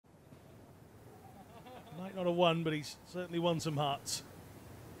Might not have won, but he's certainly won some hearts.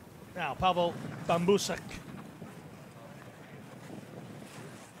 Now, Pavel BAMBOUSEK.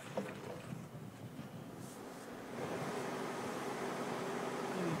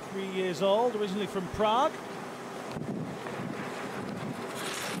 3 years old, originally from Prague.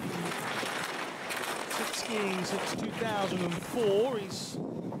 Skiing since 2004. He's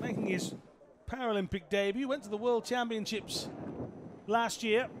making his Paralympic debut. Went to the World Championships last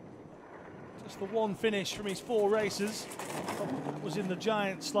year. Just the one finish from his 4 races. That was in the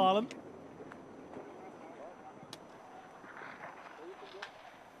giant slalom.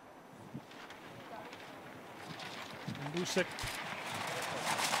 BAMBOUSEK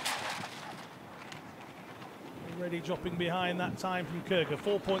already dropping behind that time from Kirke,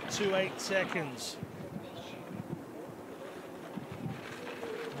 4.28 seconds.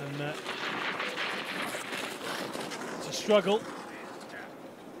 And it's a struggle.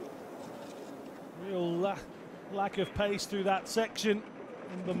 Real lack of pace through that section.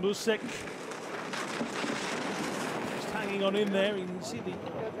 And BAMBOUSEK just hanging on in there. You can see the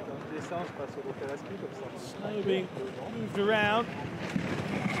snow being moved around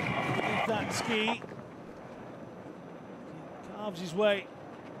with that ski. He carves his way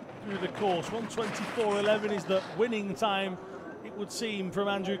through the course. 1:24.11 is the winning time, it would seem, from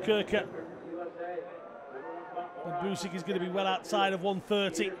Andrew Kirke. BAMBOUSEK is going to be well outside of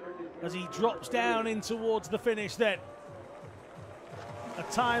 1:30 as he drops down in towards the finish then. A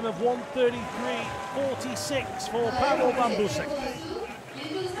time of 1:33.46 for Pavel BAMBOUSEK.